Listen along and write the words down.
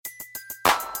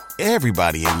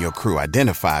Everybody in your crew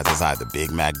identifies as either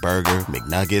Big Mac Burger,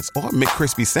 McNuggets, or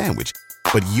McCrispy Sandwich.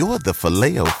 But you're the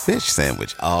Filet-O-Fish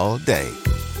Sandwich all day.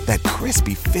 That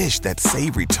crispy fish, that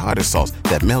savory tartar sauce,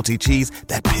 that melty cheese,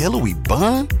 that pillowy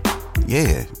bun.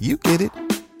 Yeah, you get it.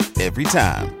 Every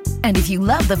time. And if you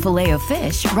love the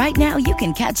Filet-O-Fish, right now you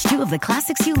can catch two of the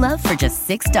classics you love for just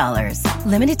 $6.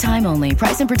 Limited time only.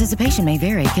 Price and participation may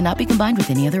vary. Cannot be combined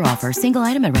with any other offer. Single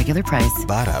item at regular price.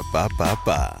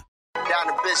 Ba-da-ba-ba-ba. Down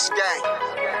the Biscayne.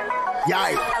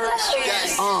 Yikes.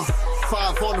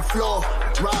 5 on the floor.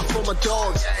 Ride for my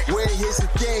dogs. Where here's the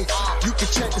thing. You can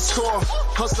check the score.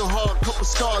 Hustle hard, couple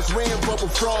scars. Wearing bubble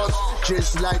frogs.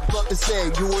 Just like Butler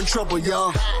said, you in trouble,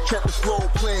 y'all. Kept the floor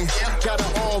playing. Got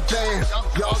it all banned.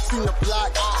 Y'all seen the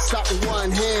block. Stop with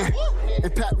one hand.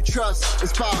 And Pat we trust.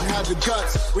 Inspire have the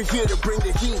guts. We're here to bring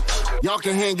the heat. Y'all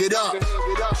can hang it up.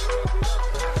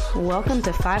 Welcome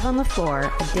to 5 on the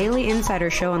Floor, a daily insider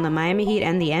show on the Miami Heat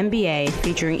and the NBA,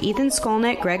 featuring Ethan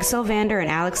Skolnick, Greg Sylvander, and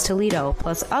Alex Toledo,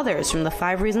 plus others from the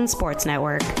 5 Reasons Sports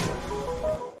Network.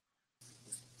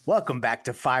 Welcome back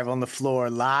to 5 on the Floor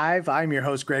Live. I'm your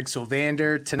host, Greg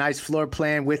Sylvander. Tonight's floor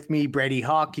plan with me, Brady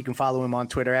Hawk. You can follow him on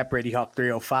Twitter at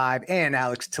BradyHawk305, and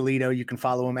Alex Toledo. You can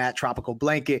follow him at Tropical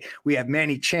Blanket. We have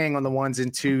Manny Chang on the ones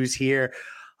and twos here.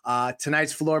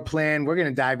 Tonight's floor plan, we're going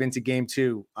to dive into game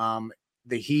 2.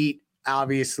 The Heat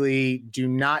obviously do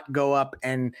not go up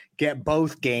and get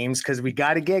both games because we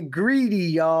got to get greedy,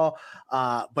 y'all.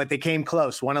 But they came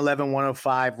close.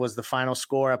 111-105 was the final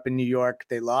score up in New York.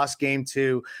 They lost game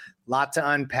 2. Lot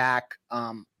to unpack.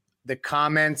 The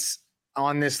comments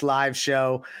on this live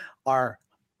show are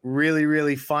really,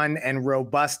 really fun and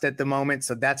robust at the moment.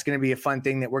 So that's going to be a fun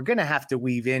thing that we're going to have to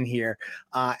weave in here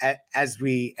as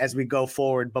we go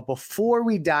forward. But before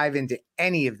we dive into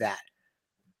any of that,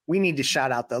 we need to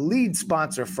shout out the lead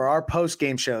sponsor for our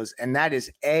post-game shows, and that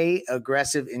is A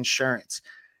Aggressive Insurance.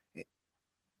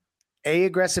 A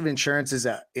Aggressive Insurance is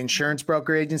an insurance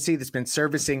broker agency that's been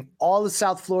servicing all of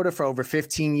South Florida for over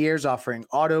 15 years, offering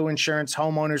auto insurance,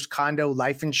 homeowners, condo,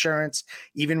 life insurance,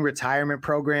 even retirement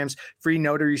programs, free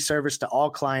notary service to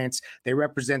all clients. They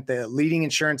represent the leading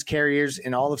insurance carriers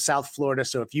in all of South Florida.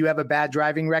 So if you have a bad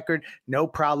driving record, no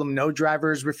problem. No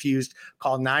driver is refused.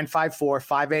 Call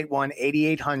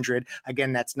 954-581-8800.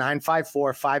 Again, that's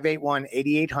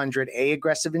 954-581-8800, A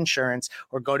Aggressive Insurance,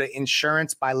 or go to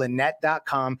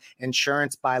insurancebylynette.com.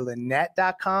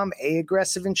 Insurancebylynette.com, A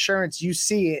Aggressive Insurance. You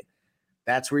see it.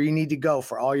 That's where you need to go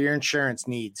for all your insurance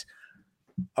needs.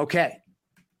 Okay.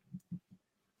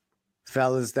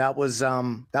 Fellas, that was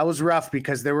rough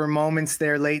because there were moments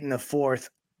there late in the fourth.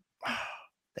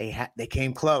 They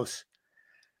came close.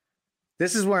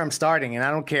 This is where I'm starting, and I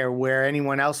don't care where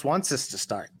anyone else wants us to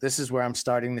start. This is where I'm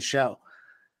starting the show.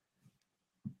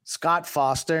 Scott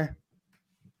Foster,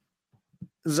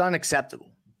 it was unacceptable.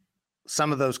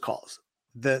 Some of those calls,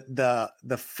 the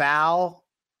foul,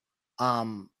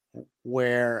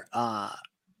 where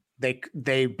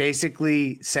they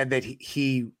basically said that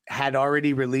he had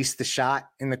already released the shot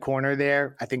in the corner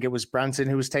there. I think it was Brunson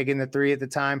who was taking the 3 at the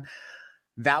time.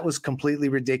 That was completely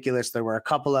ridiculous. There were a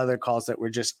couple other calls that were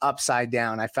just upside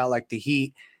down. I felt like the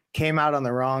Heat came out on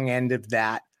the wrong end of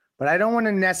that, but I don't want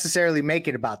to necessarily make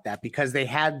it about that because they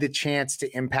had the chance to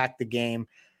impact the game,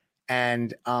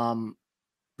 and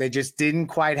they just didn't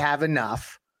quite have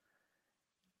enough.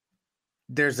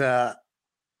 There's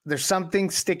something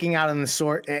sticking out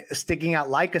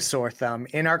like a sore thumb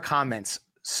in our comments.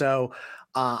 So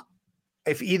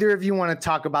if either of you want to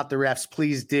talk about the refs,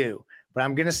 please do. But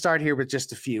I'm going to start here with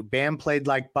just a few. Bam played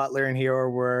like Butler in here, or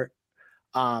were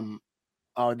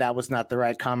that was not the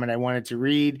right comment I wanted to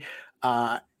read.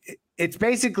 It's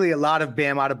basically a lot of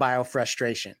Bam Adebayo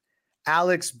frustration.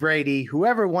 Alex, Brady,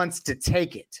 whoever wants to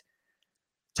take it.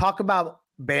 Talk about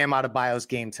Bam Adebayo's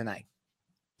game tonight.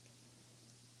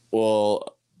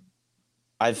 Well,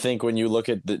 I think when you look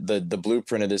at the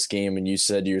blueprint of this game and you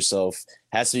said to yourself,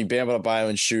 has to be Bam Adebayo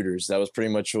and shooters. That was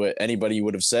pretty much what anybody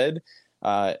would have said.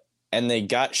 And they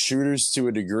got shooters to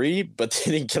a degree, but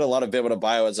they didn't get a lot of Bam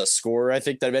Adebayo as a scorer, I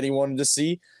think, that many wanted to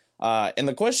see. And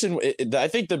the question, I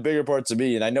think the bigger part to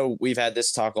me, and I know we've had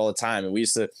this talk all the time, and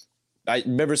I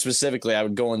remember specifically I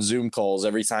would go on Zoom calls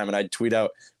every time and I'd tweet out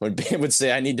when Bam would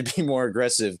say, I need to be more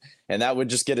aggressive. And that would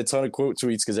just get a ton of quote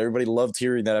tweets because everybody loved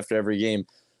hearing that after every game.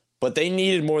 But they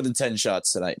needed more than 10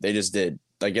 shots tonight. They just did.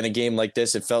 Like in a game like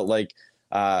this, it felt like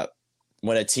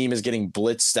when a team is getting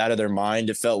blitzed out of their mind,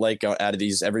 it felt like out of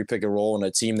these every pick and roll, and a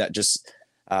team that just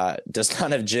does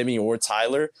not have Jimmy or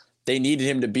Tyler, they needed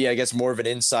him to be, I guess, more of an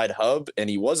inside hub. And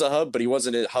he was a hub, but he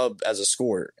wasn't a hub as a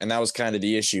scorer. And that was kind of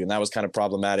the issue. And that was kind of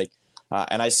problematic.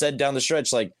 And I said down the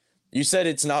stretch, like, you said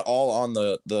it's not all on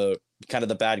the kind of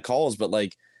the bad calls, but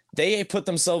like they put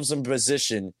themselves in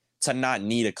position to not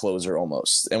need a closer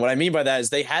almost. And what I mean by that is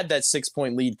they had that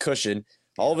 6-point lead cushion.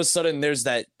 All of a sudden there's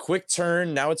that quick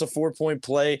turn. Now it's a 4-point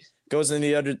play, goes in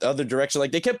the other direction.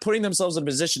 Like they kept putting themselves in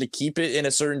position to keep it in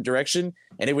a certain direction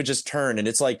and it would just turn. And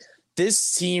it's like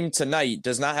this team tonight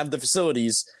does not have the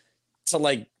facilities to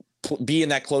like be in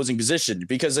that closing position,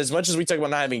 because as much as we talk about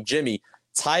not having Jimmy,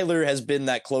 Tyler has been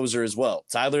that closer as well.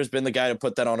 Tyler has been the guy to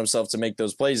put that on himself to make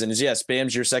those plays. And yes,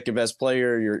 Bam's your second best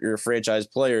player, your franchise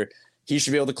player. He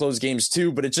should be able to close games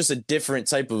too, but it's just a different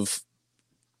type of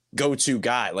go-to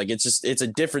guy. Like it's a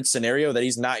different scenario that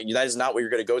is not what you're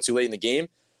going to go to late in the game.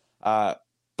 But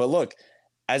look,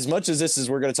 as much as this is,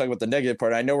 we're going to talk about the negative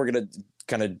part. I know we're going to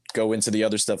kind of go into the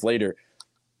other stuff later,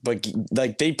 but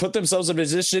like they put themselves in a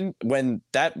position when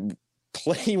that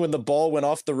play, when the ball went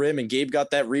off the rim and Gabe got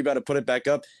that rebound to put it back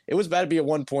up, it was about to be a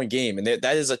 1-point game. And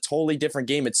that is a totally different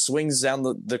game. It swings down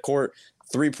the court,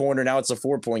 3-pointer. Now it's a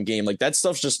 4-point game. Like that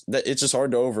stuff's it's just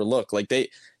hard to overlook. Like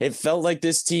it felt like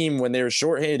this team, when they were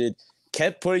shorthanded,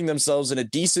 kept putting themselves in a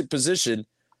decent position,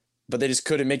 but they just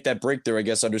couldn't make that breakthrough, I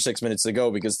guess, under 6 minutes to go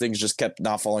because things just kept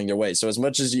not falling their way. So as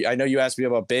much as I know you asked me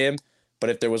about Bam, but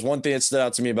if there was one thing that stood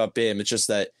out to me about Bam, it's just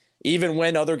that even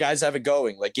when other guys have it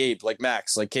going, like Gabe, like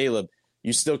Max, like Caleb,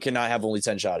 you still cannot have only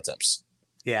 10 shot attempts.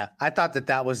 Yeah, I thought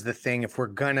that was the thing. If we're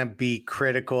going to be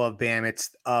critical of Bam, it's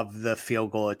of the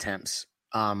field goal attempts.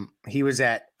 He was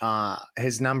at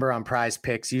his number on Prize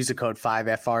Picks. Use the code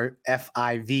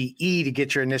 5FIVE to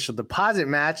get your initial deposit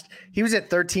matched. He was at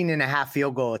 13.5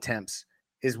 field goal attempts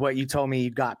is what you told me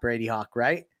you got, Brady Hawk,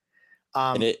 right?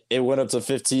 And it went up to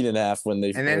 15.5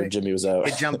 when Jimmy was out.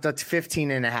 It jumped up to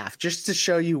 15.5, just to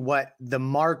show you what the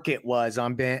market was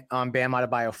on Bam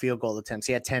Adebayo field goal attempts.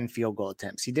 He had 10 field goal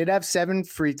attempts. He did have 7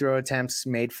 free throw attempts,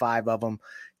 made 5 of them,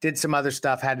 did some other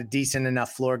stuff, had a decent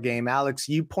enough floor game. Alex,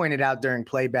 you pointed out during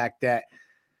playback that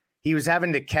he was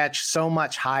having to catch so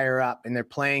much higher up, and they're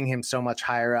playing him so much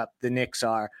higher up, the Knicks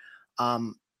are.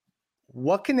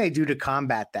 What can they do to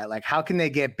combat that? Like, how can they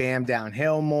get Bam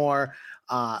downhill more?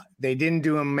 They didn't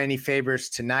do him many favors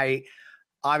tonight.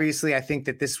 Obviously, I think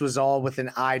that this was all with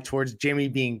an eye towards Jimmy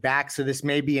being back. So this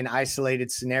may be an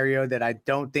isolated scenario that I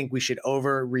don't think we should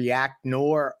overreact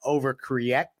nor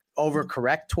overcorrect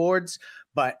towards.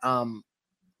 But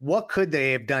what could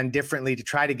they have done differently to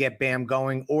try to get Bam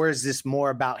going? Or is this more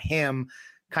about him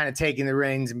kind of taking the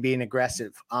reins and being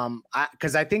aggressive?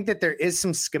 Because I think that there is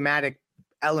some schematic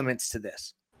elements to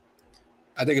this.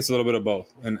 I think it's a little bit of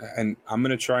both. And I'm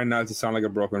going to try not to sound like a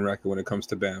broken record when it comes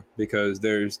to Bam, because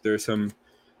there's some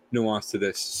nuance to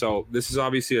this. So this is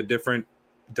obviously a different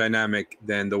dynamic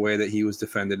than the way that he was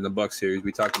defended in the Bucks series.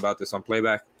 We talked about this on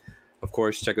Playback. Of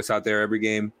course, check us out there every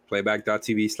game,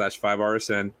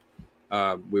 playback.tv/5RSN.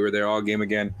 We were there all game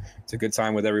again. It's a good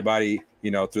time with everybody,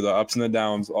 through the ups and the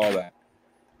downs, all that.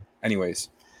 Anyways,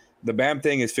 the Bam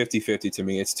thing is 50-50 to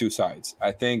me. It's two sides.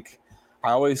 I think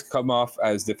I always come off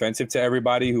as defensive to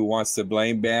everybody who wants to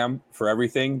blame Bam for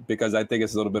everything, because I think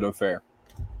it's a little bit unfair.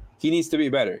 He needs to be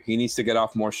better. He needs to get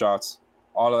off more shots.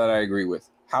 All of that I agree with.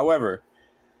 However,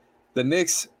 the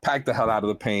Knicks packed the hell out of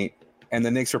the paint, and the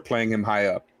Knicks are playing him high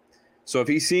up. So if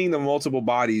he's seeing the multiple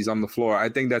bodies on the floor, I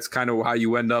think that's kind of how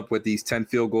you end up with these 10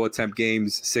 field goal attempt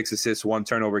games, 6 assists, 1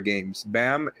 turnover games.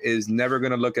 Bam is never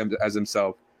going to look as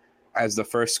himself as the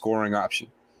first scoring option.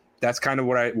 That's kind of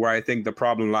where I think the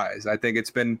problem lies. I think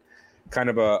it's been kind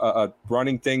of a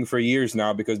running thing for years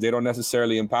now, because they don't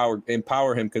necessarily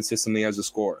empower him consistently as a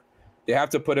scorer. They have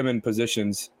to put him in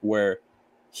positions where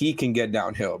he can get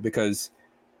downhill, because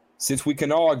since we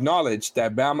can all acknowledge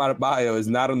that Bam Adebayo is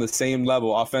not on the same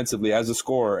level offensively as a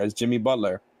scorer as Jimmy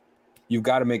Butler, you've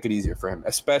got to make it easier for him,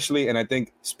 especially, and I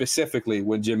think specifically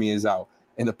when Jimmy is out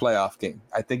in the playoff game.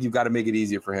 I think you've got to make it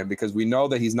easier for him, because we know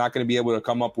that he's not going to be able to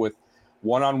come up with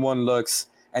one-on-one looks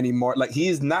anymore. Like, he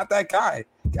is not that guy.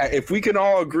 If we can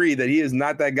all agree that he is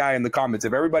not that guy in the comments,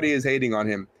 if everybody is hating on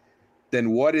him,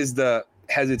 then what is the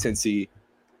hesitancy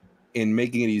in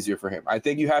making it easier for him? I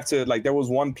think you have to, there was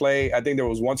one play, I think there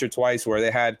was once or twice where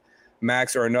they had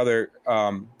Max or another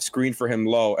screen for him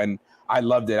low, and I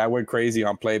loved it. I went crazy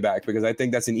on Playback, because I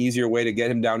think that's an easier way to get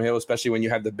him downhill, especially when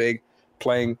you have the big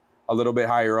playing a little bit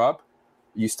higher up.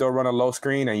 You still run a low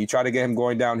screen and you try to get him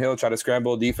going downhill, try to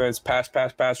scramble defense, pass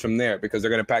from there, because they're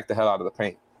going to pack the hell out of the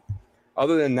paint.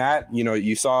 Other than that,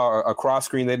 you saw a cross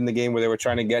screen late in the game where they were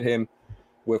trying to get him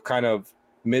with kind of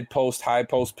mid-post,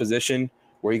 high-post position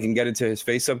where he can get into his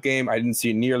face-up game. I didn't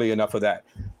see nearly enough of that.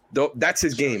 That's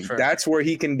his game. Sure. That's where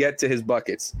he can get to his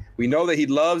buckets. We know that he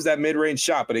loves that mid-range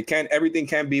shot, but everything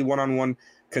can't be one-on-one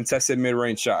contested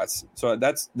mid-range shots. So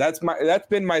that's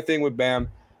been my thing with Bam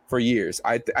for years.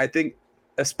 I think,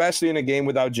 especially in a game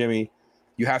without Jimmy,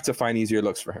 you have to find easier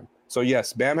looks for him. So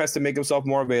yes, Bam has to make himself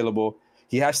more available.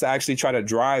 He has to actually try to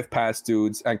drive past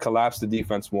dudes and collapse the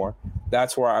defense more.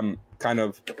 That's where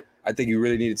I think you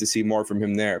really needed to see more from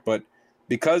him there. But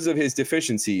because of his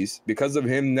deficiencies, because of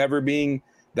him never being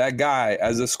that guy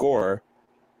as a scorer,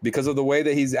 because of the way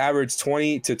that he's averaged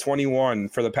 20 to 21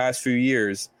 for the past few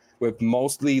years with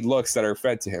mostly looks that are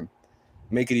fed to him,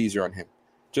 make it easier on him.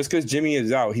 Just because Jimmy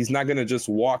is out, he's not going to just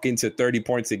walk into 30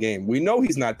 points a game. We know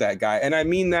he's not that guy, and I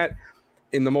mean that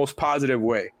in the most positive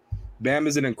way. Bam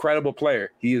is an incredible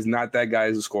player. He is not that guy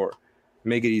as a scorer.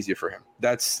 Make it easier for him.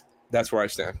 That's where I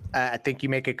stand. I think you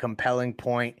make a compelling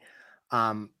point.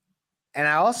 And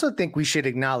I also think we should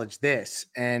acknowledge this,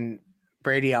 and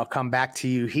Brady, I'll come back to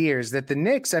you here, is that the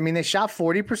Knicks, I mean, they shot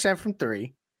 40% from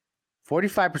three,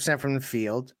 45% from the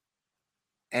field,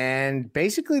 and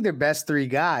basically their best three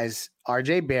guys,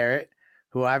 RJ Barrett,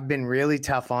 who I've been really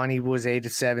tough on. He was 8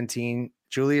 of 17.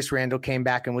 Julius Randle came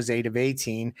back and was 8 of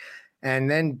 18. And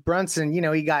then Brunson,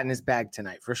 he got in his bag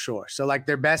tonight for sure. So like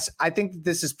their best, I think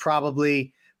this is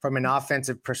probably from an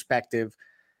offensive perspective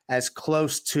as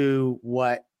close to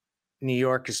what New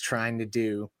York is trying to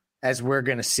do as we're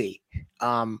going to see.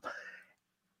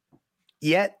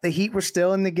 Yet the Heat were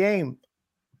still in the game.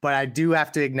 But I do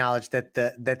have to acknowledge that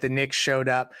the Knicks showed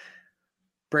up.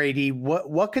 Brady,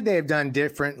 what could they have done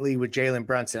differently with Jalen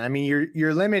Brunson? I mean,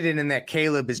 you're limited in that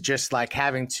Caleb is just like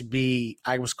having to be.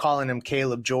 I was calling him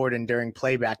Caleb Jordan during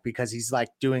playback because he's like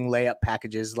doing layup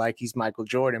packages like he's Michael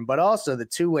Jordan, but also the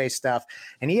two-way stuff.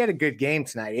 And he had a good game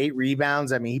tonight, 8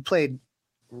 rebounds. I mean, he played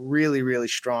really, really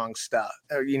strong stuff.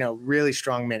 Really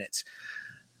strong minutes.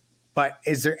 But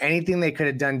is there anything they could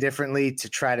have done differently to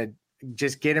try to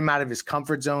just get him out of his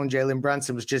comfort zone? Jalen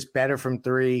Brunson was just better from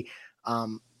three.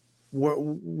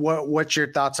 What's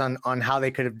your thoughts on how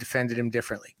they could have defended him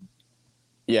differently?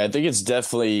 Yeah, I think it's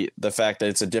definitely the fact that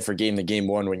it's a different game than game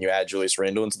one when you add Julius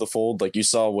Randle into the fold. Like you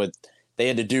saw what they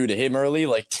had to do to him early.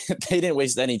 Like they didn't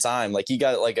waste any time. Like he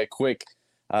got like a quick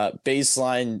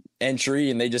baseline entry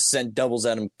and they just sent doubles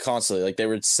at him constantly. Like they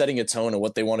were setting a tone of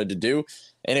what they wanted to do.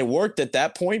 And it worked at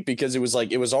that point because it was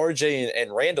RJ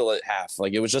and Randall at half.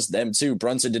 Like it was just them two.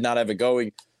 Brunson did not have it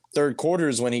going. Third quarter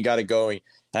is when he got it going.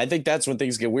 And I think that's when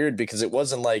things get weird because it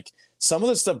wasn't like some of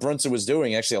the stuff Brunson was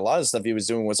doing. Actually, a lot of the stuff he was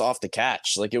doing was off the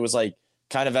catch. Like it was like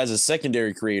kind of as a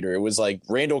secondary creator. It was like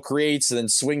Randall creates and then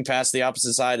swing past the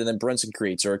opposite side and then Brunson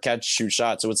creates or a catch shoot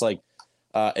shot. So it's like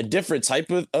a different type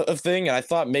of thing. And I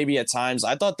thought maybe at times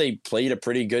they played a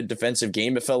pretty good defensive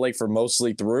game. It felt like for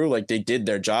mostly through, like they did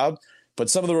their job. But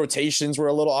some of the rotations were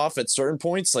a little off at certain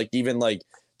points, like even like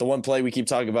the one play we keep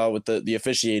talking about with the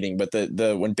officiating. But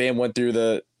the when Bam went through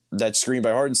that screen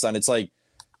by Hartenstein, it's like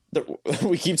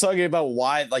we keep talking about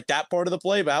why like that part of the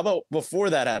play. But how about before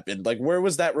that happened? Like where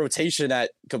was that rotation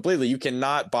at completely? You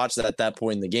cannot botch that at that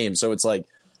point in the game. So it's like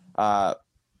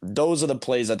those are the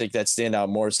plays I think that stand out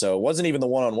more so. It wasn't even the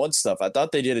one-on-one stuff. I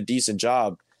thought they did a decent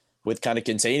job with kind of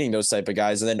containing those type of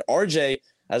guys. And then RJ,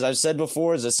 as I said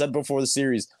before the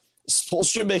series,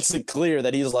 Spoelstra makes it clear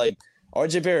that he's like,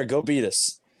 RJ Barrett, go beat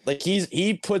us. Like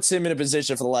he puts him in a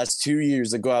position for the last 2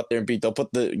 years to go out there and beat. They'll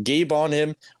put the Gabe on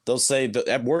him. They'll say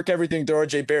work everything to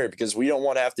RJ Barrett because we don't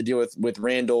want to have to deal with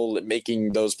Randall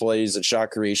making those plays at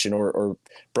shot creation or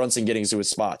Brunson getting to his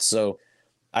spots. So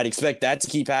I'd expect that to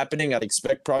keep happening. I'd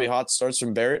expect probably hot starts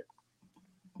from Barrett.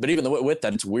 But even with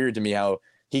that, it's weird to me how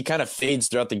he kind of fades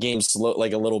throughout the game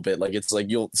like a little bit. Like it's like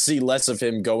you'll see less of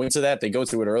him going to that. They go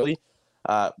to it early.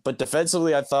 But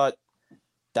defensively, I thought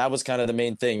that was kind of the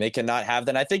main thing. They cannot have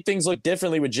that. And I think things look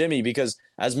differently with Jimmy because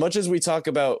as much as we talk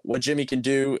about what Jimmy can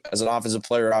do as an offensive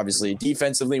player, obviously,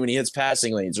 defensively when he hits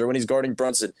passing lanes or when he's guarding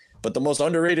Brunson, but the most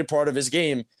underrated part of his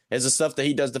game is the stuff that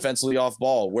he does defensively off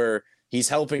ball where he's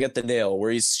helping at the nail,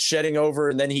 where he's shedding over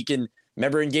and then he can –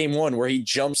 remember in game one where he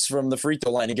jumps from the free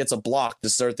throw line and gets a block to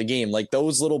start the game. Like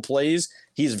those little plays,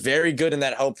 he's very good in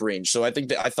that help range. So I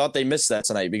thought they missed that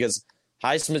tonight because –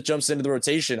 Highsmith jumps into the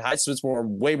rotation. Highsmith's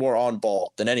way more on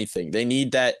ball than anything. They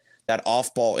need that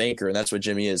off ball anchor, and that's what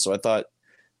Jimmy is. So I thought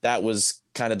that was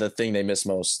kind of the thing they missed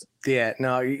most. Yeah,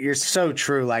 no, you're so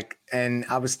true. Like, and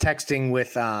I was texting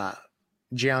with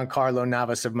Giancarlo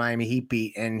Navas of Miami Heat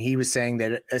Beat, and he was saying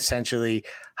that essentially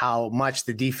how much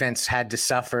the defense had to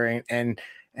suffer, and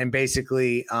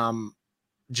basically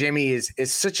Jimmy is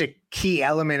such a key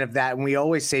element of that. And we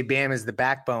always say Bam is the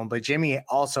backbone, but Jimmy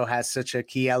also has such a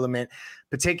key element,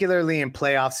 particularly in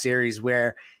playoff series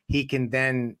where he can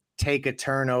then take a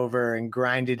turnover and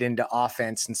grind it into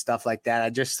offense and stuff like that. I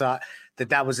just thought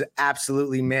that was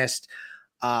absolutely missed.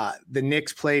 The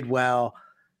Knicks played well.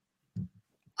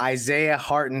 Isaiah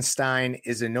Hartenstein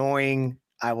is annoying.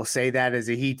 I will say that as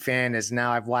a Heat fan, as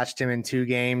now I've watched him in 2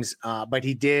 games, but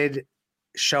he did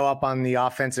show up on the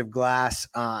offensive glass,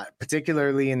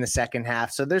 particularly in the second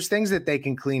half. So there's things that they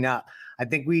can clean up. I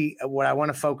think what I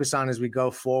want to focus on as we go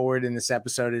forward in this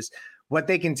episode is what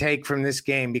they can take from this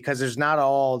game, because there's not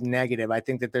all negative. I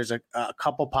think that there's a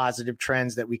couple positive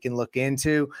trends that we can look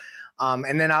into.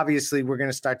 And then obviously we're going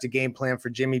to start to game plan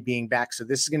for Jimmy being back. So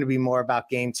this is going to be more about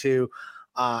game 2.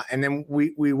 And then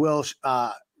we will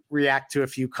react to a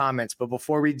few comments. But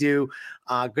before we do,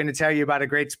 I'm going to tell you about a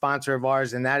great sponsor of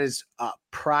ours, and that is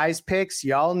Prize Picks.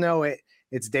 Y'all know it.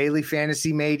 It's daily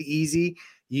fantasy made easy.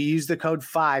 You use the code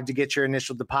 5 to get your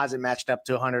initial deposit matched up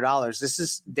to $100. This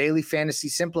is daily fantasy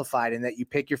simplified in that you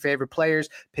pick your favorite players,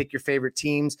 pick your favorite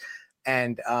teams,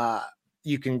 and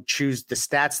you can choose the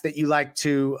stats that you like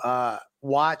to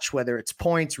watch, whether it's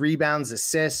points, rebounds,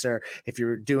 assists, or if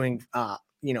you're doing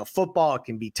football, it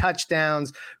can be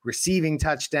touchdowns, receiving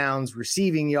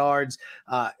yards.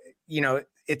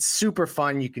 It's super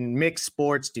fun. You can mix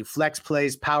sports, do flex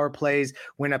plays, power plays,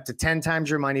 win up to 10 times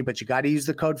your money, but you got to use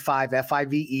the code 5,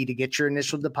 F-I-V-E, to get your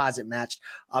initial deposit matched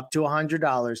up to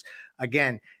 $100.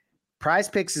 Again, Prize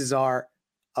Picks is our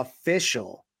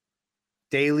official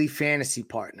daily fantasy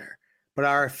partner, but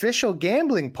our official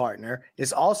gambling partner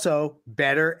is also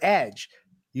Better Edge.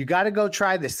 You got to go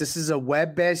try this. This is a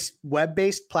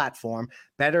web-based platform,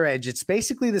 Better Edge. It's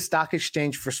basically the stock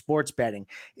exchange for sports betting.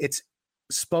 It's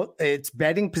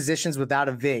betting positions without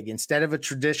a VIG. Instead of a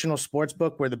traditional sports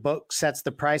book where the book sets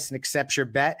the price and accepts your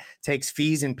bet, takes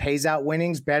fees and pays out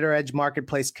winnings, Better Edge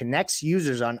Marketplace connects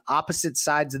users on opposite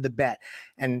sides of the bet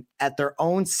and at their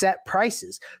own set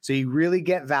prices. So you really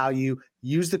get value.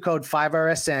 Use the code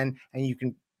 5RSN and you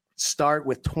can start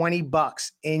with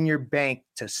 $20 in your bank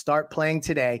to start playing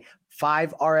today.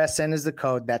 5RSN is the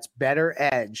code. That's Better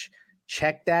Edge.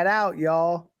 Check that out,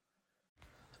 y'all.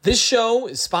 This show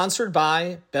is sponsored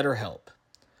by BetterHelp.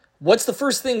 What's the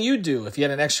first thing you do if you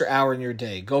had an extra hour in your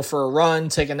day? Go for a run,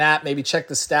 take a nap, maybe check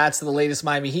the stats of the latest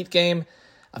Miami Heat game?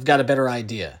 I've got a better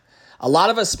idea. A lot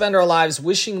of us spend our lives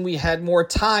wishing we had more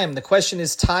time. The question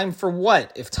is, time for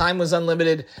what? If time was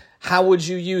unlimited, how would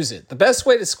you use it? The best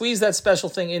way to squeeze that special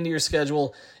thing into your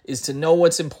schedule is to know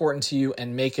what's important to you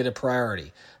and make it a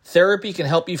priority. Therapy can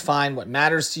help you find what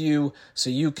matters to you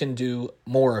so you can do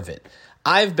more of it.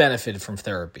 I've benefited from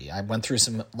therapy. I went through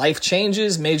some life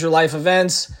changes, major life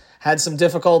events, had some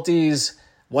difficulties,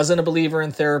 wasn't a believer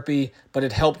in therapy, but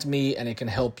it helped me and it can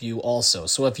help you also.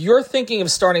 So if you're thinking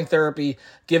of starting therapy,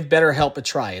 give BetterHelp a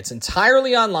try. It's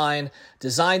entirely online,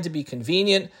 designed to be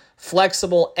convenient,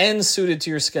 flexible, and suited to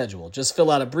your schedule. Just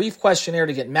fill out a brief questionnaire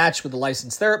to get matched with a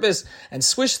licensed therapist and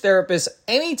switch therapists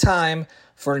anytime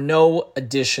for no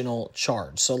additional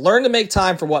charge. So learn to make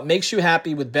time for what makes you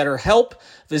happy with BetterHelp.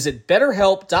 Visit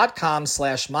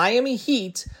BetterHelp.com/Miami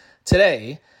Heat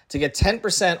today to get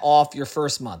 10% off your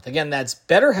first month. Again, that's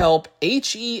BetterHelp,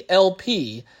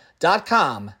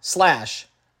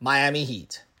 HELP.com/Miami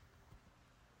Heat.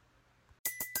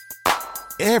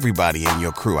 Everybody in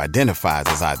your crew identifies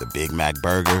as either Big Mac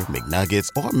Burger, McNuggets,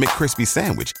 or McCrispy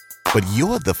Sandwich, but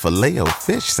you're the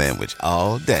Filet-O-Fish Sandwich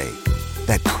all day.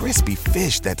 That crispy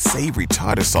fish, that savory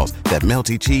tartar sauce, that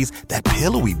melty cheese, that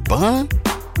pillowy bun.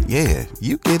 Yeah,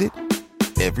 you get it.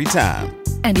 Every time.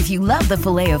 And if you love the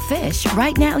Filet-O-Fish,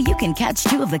 right now you can catch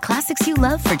 2 of the classics you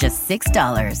love for just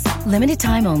 $6. Limited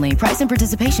time only. Price and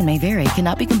participation may vary.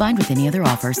 Cannot be combined with any other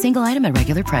offer. Single item at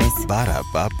regular price.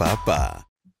 Ba-da-ba-ba-ba.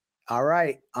 All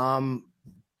right.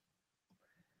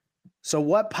 So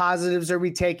what positives are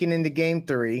we taking into game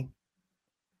 3?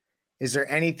 Is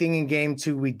there anything in game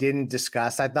 2 we didn't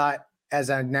discuss? I thought as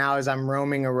I'm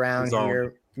roaming around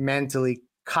here mentally,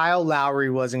 Kyle Lowry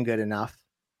wasn't good enough.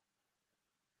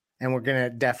 And we're going to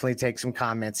definitely take some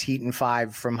comments. Heat and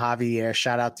 5 from Javier.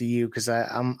 Shout out to you because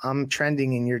I'm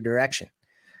trending in your direction.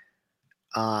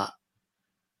 Kyle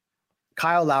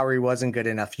Lowry wasn't good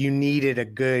enough. You needed a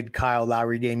good Kyle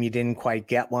Lowry game. You didn't quite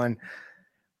get one.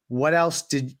 What else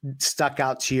stuck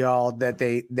out to y'all that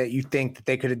you think that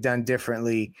they could have done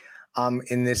differently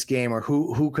in this game, or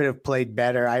who could have played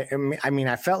better? I mean,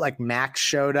 I felt like Max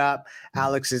showed up.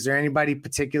 Alex, is there anybody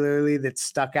particularly that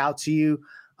stuck out to you?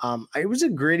 It was a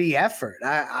gritty effort.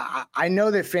 I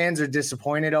know that fans are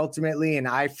disappointed ultimately, and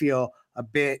I feel a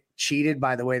bit cheated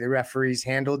by the way the referees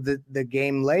handled the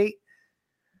game late.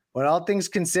 But all things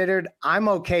considered, I'm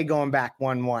okay going back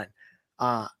 1-1.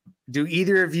 Do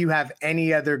either of you have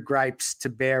any other gripes to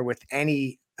bear with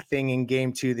anything in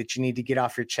game 2 that you need to get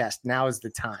off your chest? Now is the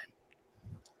time.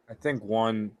 I think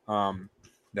one,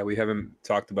 that we haven't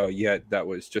talked about yet that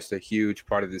was just a huge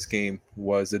part of this game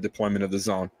was the deployment of the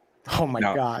zone. Oh my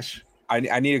gosh. I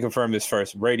need to confirm this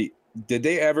first. Brady, did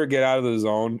they ever get out of the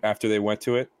zone after they went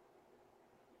to it?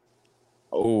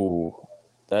 Oh,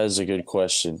 that is a good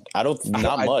question. I don't think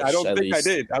I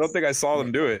did. I don't think I saw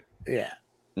them do it. Yeah.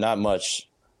 Not much.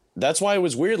 That's why it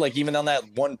was weird. Like, even on that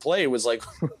one play, it was like,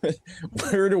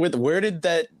 where did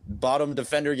that bottom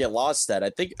defender get lost at? I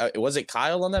think, was it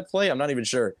Kyle on that play? I'm not even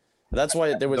sure. That's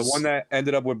why there was the one that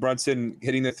ended up with Brunson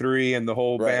hitting the three and the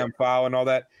whole Bam foul and all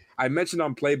that. I mentioned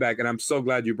on playback, and I'm so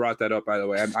glad you brought that up, by the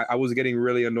way. I was getting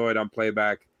really annoyed on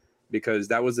playback because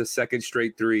that was the second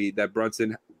straight three that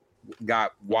Brunson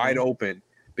got wide open,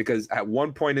 because at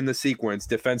one point in the sequence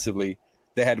defensively,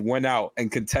 they had went out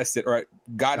and contested or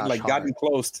gotten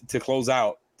close to close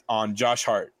out on Josh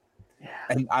Hart. Yeah.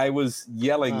 And I was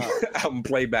yelling on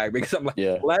playback because I'm like,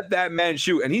 let that man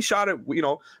shoot. And he shot it,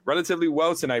 relatively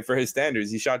well tonight for his standards.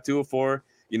 He shot 2 of 4.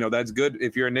 That's good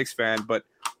if you're a Knicks fan. But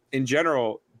in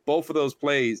general, both of those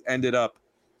plays ended up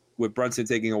with Brunson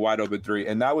taking a wide open three.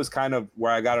 And that was kind of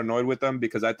where I got annoyed with them,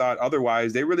 because I thought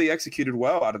otherwise they really executed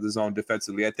well out of the zone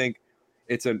defensively. I think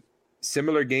it's a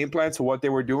similar game plan to what they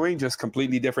were doing, just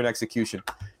completely different execution,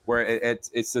 where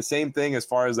it's the same thing as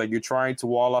far as like you're trying to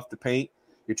wall off the paint.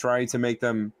 You're trying to make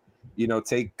them,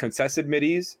 take contested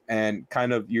middies, and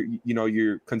kind of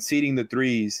you're conceding the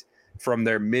threes from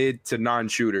their mid to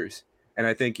non-shooters. And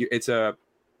I think it's I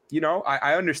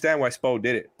understand why Spo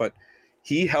did it, but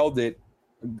he held it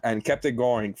and kept it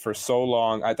going for so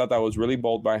long. I thought that was really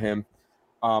bold by him.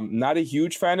 Not a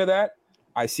huge fan of that.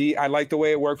 I like the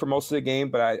way it worked for most of the game,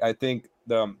 but I think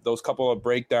those couple of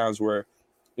breakdowns where,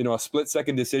 a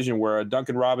split-second decision where a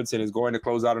Duncan Robinson is going to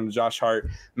close out on Josh Hart,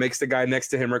 makes the guy next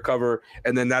to him recover,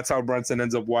 and then that's how Brunson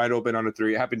ends up wide open on a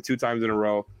three. It happened 2 times in a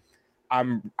row.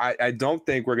 I don't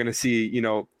think we're going to see,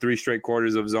 3 straight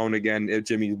quarters of zone again if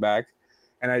Jimmy's back.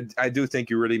 And I do think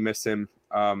you really missed him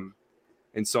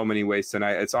in so many ways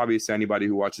tonight. It's obvious to anybody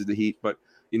who watches the Heat, but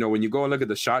when you go and look at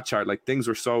the shot chart, like, things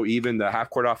were so even. The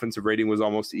half-court offensive rating was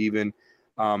almost even.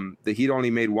 The Heat only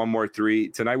made 1 more three.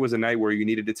 Tonight was a night where you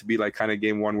needed it to be like kind of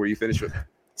game 1 where you finished with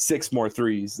 6 more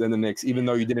threes than the Knicks, even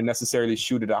though you didn't necessarily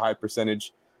shoot at a high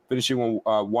percentage. Finishing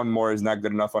 1 more is not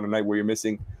good enough on a night where you're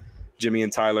missing Jimmy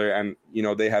and Tyler, and,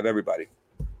 they have everybody.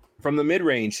 From the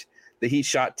mid-range, the Heat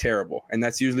shot terrible, and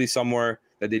that's usually somewhere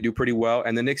that they do pretty well,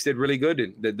 and the Knicks did really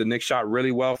good. The Knicks shot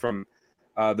really well from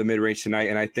the mid-range tonight,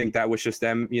 and I think that was just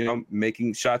them,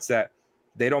 making shots that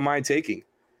they don't mind taking.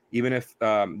 Even if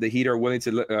the Heat are willing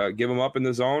to give them up in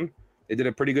the zone, they did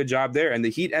a pretty good job there. And the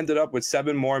Heat ended up with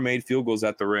 7 more made field goals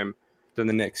at the rim than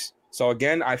the Knicks. So,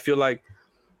 again, I feel like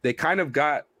they kind of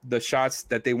got the shots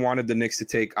that they wanted the Knicks to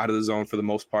take out of the zone for the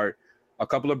most part. A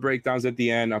couple of breakdowns at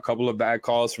the end, a couple of bad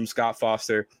calls from Scott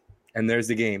Foster, and there's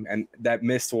the game. And that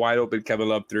missed wide-open Kevin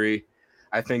Love 3,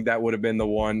 I think that would have been the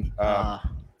one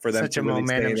for them to really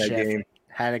stay in that game.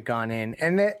 Had it gone in.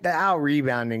 And the out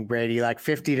rebounding, Brady, like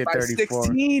 50 to 34.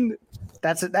 16.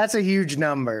 That's a huge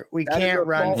number. We can't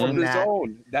run from that.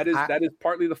 Zone. That is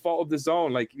partly the fault of the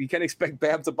zone. Like, you can't expect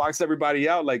Bam to box everybody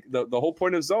out. Like, the whole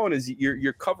point of zone is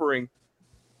you're covering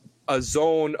a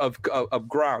zone of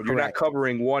ground. You're not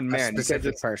covering one man. A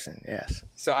specific person, yes.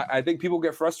 So I think people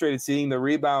get frustrated seeing the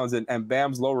rebounds and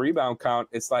Bam's low rebound count.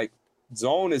 It's like,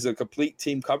 zone is a complete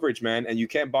team coverage, man, and you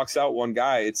can't box out one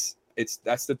guy.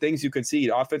 That's the things you concede: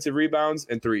 offensive rebounds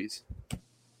and threes.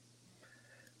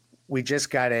 We just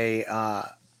got a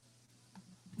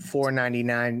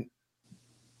 $4.99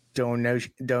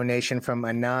 donation from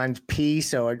Anand P.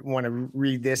 So I want to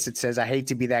read this. It says, "I hate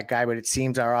to be that guy, but it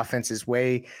seems our offense is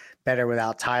way better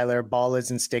without Tyler. Ball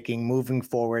isn't sticking, moving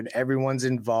forward. Everyone's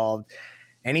involved."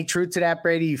 Any truth to that,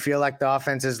 Brady? You feel like the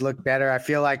offenses look better? I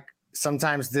feel like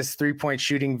sometimes this 3-point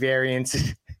shooting variance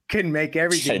can make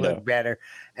everything look better.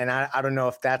 And I don't know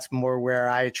if that's more where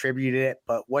I attributed it,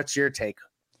 but what's your take?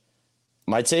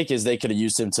 My take is they could have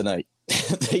used him tonight.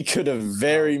 They could have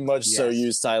very much so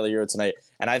used Tyler Hero tonight.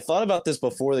 And I thought about this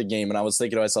before the game, and I was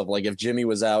thinking to myself, like, if Jimmy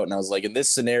was out, and I was like, in this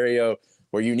scenario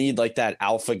where you need like that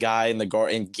alpha guy in the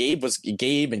guard, and Gabe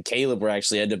and Caleb were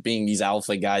actually ended up being these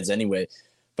alpha guys anyway,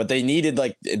 but they needed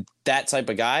like that type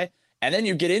of guy. And then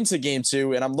you get into game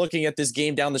 2, and I'm looking at this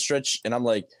game down the stretch, and I'm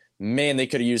like, man, they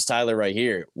could have used Tyler right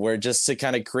here, where just to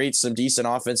kind of create some decent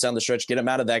offense down the stretch, get them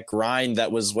out of that grind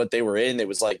that was what they were in. It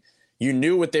was like you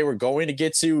knew what they were going to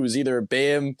get to. It was either a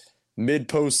Bam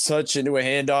mid-post touch into a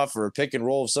handoff or a pick and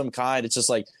roll of some kind. It's just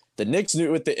like the Knicks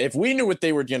knew if we knew what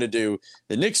they were going to do,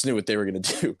 the Knicks knew what they were going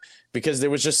to do, because there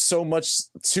was just so much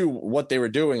to what they were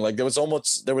doing. Like there was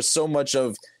so much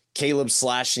of Caleb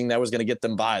slashing that was going to get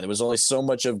them by. There was only so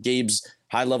much of Gabe's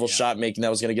high-level shot making that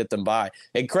was going to get them by.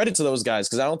 And credit to those guys,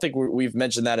 because I don't think we've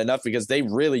mentioned that enough, because they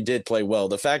really did play well.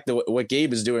 The fact that what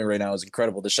Gabe is doing right now is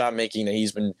incredible. The shot making that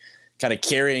he's been kind of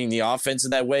carrying the offense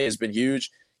in that way has been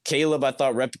huge. Caleb, I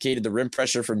thought, replicated the rim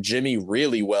pressure from Jimmy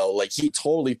really well. Like, he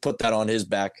totally put that on his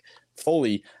back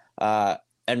fully.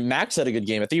 And Max had a good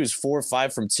game. I think he was 4 or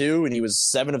 5 from 2, and he was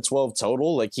 7 of 12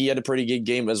 total. Like, he had a pretty good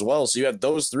game as well. So you have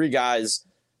those 3 guys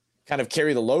kind of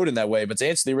carry the load in that way. But to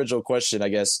answer the original question, I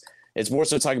guess it's more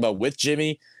so talking about with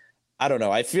Jimmy. I don't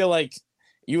know. I feel like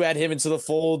you add him into the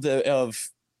fold of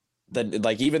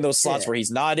like even those slots where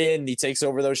he's not in, he takes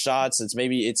over those shots.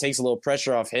 It takes a little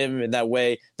pressure off him in that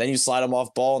way. Then you slide him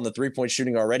off ball, and the 3-point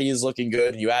shooting already is looking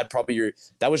good. You add probably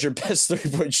that was your best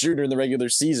 3-point shooter in the regular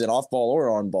season, off ball or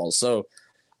on ball. So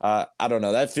I don't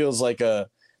know. That feels like a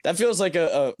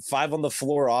 5 on the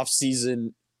floor off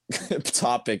season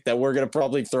topic that we're gonna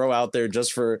probably throw out there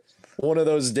just for one of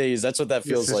those days. That's what that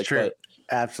feels like. True. But,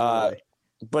 absolutely.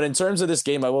 But in terms of this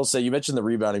game, I will say, you mentioned the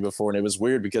rebounding before, and it was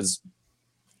weird because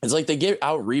it's like they get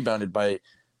out rebounded by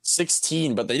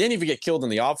 16, but they didn't even get killed in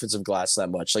the offensive glass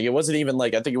that much. Like, it wasn't even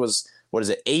like, I think it was,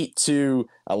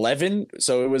 8-11.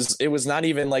 So it was not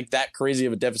even like that crazy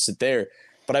of a deficit there.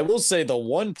 But I will say the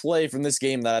one play from this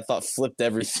game that I thought flipped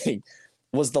everything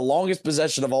was the longest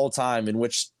possession of all time, in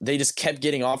which they just kept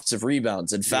getting offensive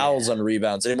rebounds and fouls on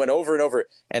rebounds. And it went over and over.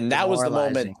 And that was the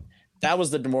moment. That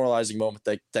was the demoralizing moment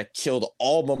that killed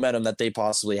all momentum that they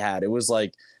possibly had. It was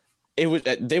like, it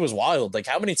was wild. Like,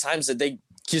 how many times did they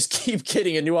just keep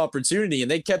getting a new opportunity, and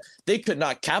they could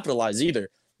not capitalize either.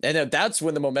 And that's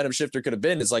when the momentum shifter could have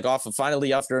been. It's like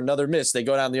finally after another miss, they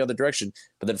go down the other direction,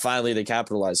 but then finally they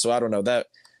capitalize. So I don't know that.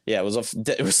 Yeah, it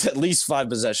was at least 5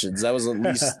 possessions. That was at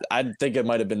least, I think it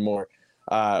might've been more.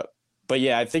 But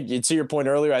yeah, I think to your point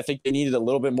earlier, I think they needed a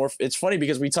little bit more. It's funny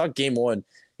because we talked game 1.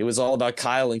 It was all about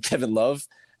Kyle and Kevin Love.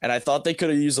 And I thought they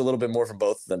could have used a little bit more from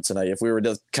both of them tonight. If we were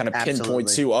to kind of pinpoint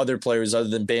 2 other players other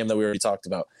than Bam that we already talked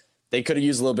about, they could have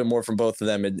used a little bit more from both of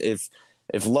them. And if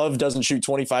Love doesn't shoot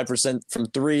 25% from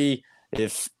 3,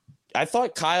 I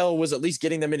thought Kyle was at least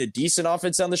getting them in a decent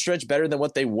offense down the stretch, better than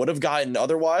what they would have gotten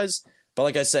otherwise. But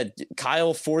like I said,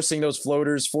 Kyle forcing those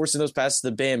floaters, forcing those passes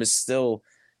to Bam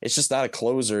it's just not a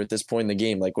closer at this point in the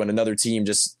game. Like, when another team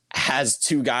just has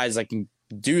 2 guys that can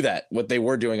do that, what they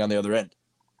were doing on the other end.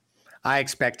 I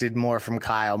expected more from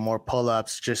Kyle, more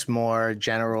pull-ups, just more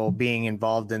general being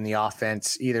involved in the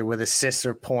offense, either with assists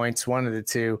or points, one of the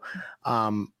 2.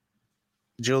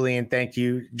 Julian, thank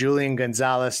you. Julian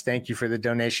Gonzalez, thank you for the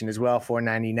donation as well,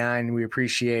 $4.99. We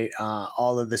appreciate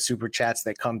all of the super chats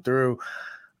that come through.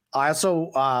 I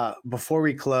also, before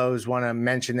we close, want to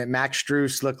mention that Max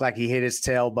Strus looked like he hit his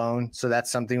tailbone, so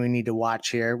that's something we need to watch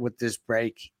here with this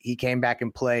break. He came back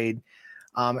and played.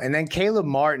 And then Caleb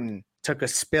Martin took a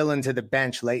spill into the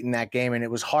bench late in that game, and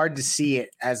it was hard to see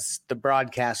it as the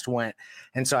broadcast went.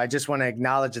 And so I just want to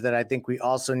acknowledge that I think we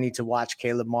also need to watch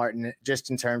Caleb Martin just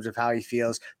in terms of how he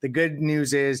feels. The good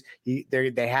news is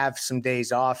they have some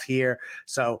days off here.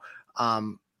 So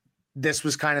this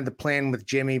was kind of the plan with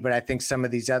Jimmy, but I think some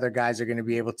of these other guys are going to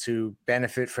be able to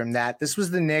benefit from that. This was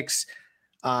the Knicks,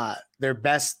 their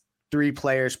best 3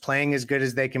 players playing as good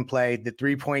as they can play. The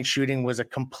 3-point shooting was a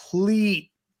complete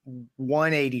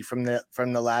 180 from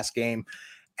the last game,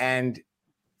 and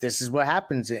this is what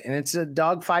happens. And it's a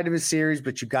dogfight of a series,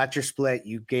 but you got your split.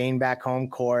 You gain back home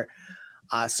court.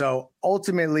 So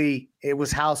ultimately, it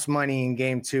was house money in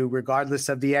game 2, regardless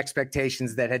of the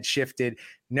expectations that had shifted.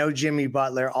 No Jimmy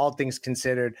Butler, all things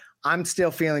considered. I'm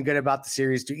still feeling good about the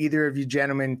series. Do either of you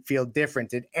gentlemen feel different?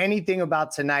 Did anything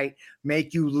about tonight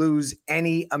make you lose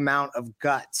any amount of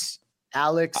guts?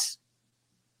 Alex?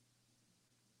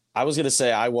 I was going to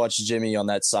say I watched Jimmy on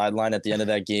that sideline at the end of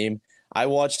that game. I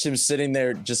watched him sitting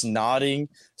there just nodding,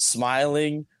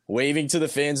 smiling, waving to the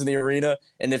fans in the arena.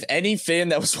 And if any fan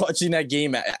that was watching that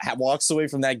game walks away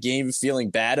from that game feeling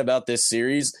bad about this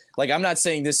series, like, I'm not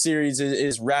saying this series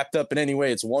is wrapped up in any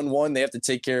way. It's 1-1. They have to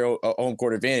take care of a home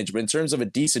court advantage. But in terms of a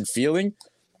decent feeling,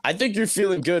 I think you're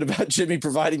feeling good about Jimmy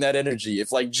providing that energy.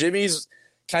 If, like, Jimmy's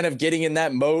kind of getting in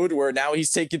that mode where now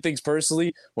he's taking things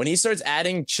personally, when he starts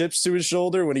adding chips to his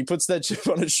shoulder, when he puts that chip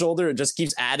on his shoulder and just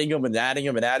keeps adding them and adding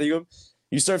them and adding them,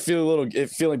 you start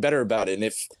feeling better about it. And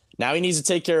if now he needs to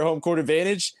take care of home court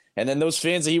advantage, and then those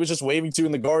fans that he was just waving to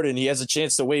in the Garden, he has a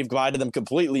chance to wave goodbye to them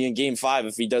completely in game 5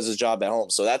 if he does his job at home.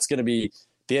 So that's going to be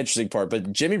the interesting part.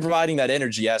 But Jimmy providing that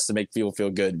energy has to make people feel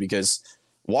good, because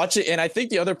watch it. And I think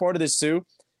the other part of this too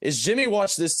is Jimmy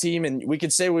watched this team, and we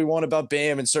could say what we want about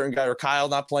Bam and certain guy or Kyle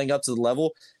not playing up to the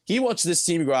level. he watched this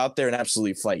team go out there and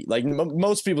absolutely fight. Like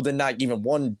most people did not even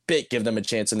one bit give them a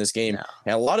chance in this game. No.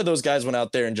 And a lot of those guys went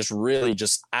out there and just really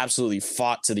just absolutely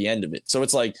fought to the end of it. So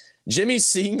it's like Jimmy's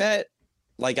seeing that.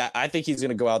 Like, I think he's going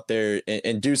to go out there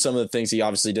and do some of the things he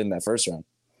obviously did in that first round.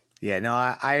 Yeah, no,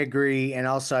 I agree. And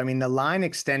also, I mean, the line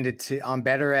extended to on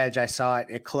Better Edge. I saw it.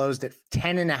 It closed at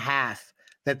 10.5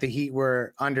 that the Heat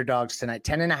were underdogs tonight,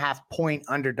 10.5 point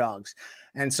underdogs.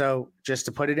 And so just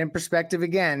to put it in perspective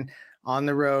again, on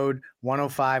the road,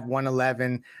 105,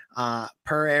 111,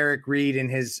 per Eric Reed in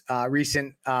his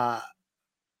recent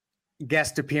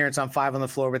guest appearance on 5 on the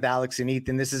Floor with Alex and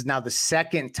Ethan. This is now the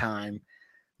second time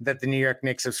that the New York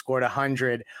Knicks have scored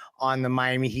 100 on the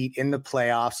Miami Heat in the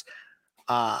playoffs.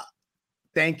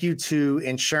 Thank you to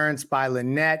Insurance by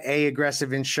Lynette,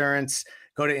 Aggressive Insurance.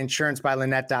 Go to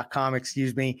insurancebylynette.com,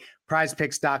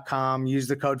 prizepicks.com. Use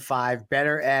the code 5,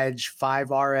 Better Edge,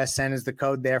 5RSN is the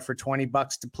code there for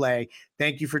 $20 to play.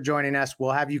 Thank you for joining us.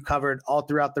 We'll have you covered all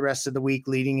throughout the rest of the week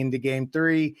leading into Game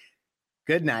 3.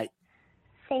 Good night.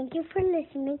 Thank you for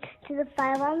listening to the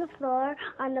 5 on the Floor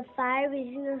on the 5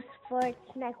 Regional Sports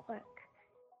Network.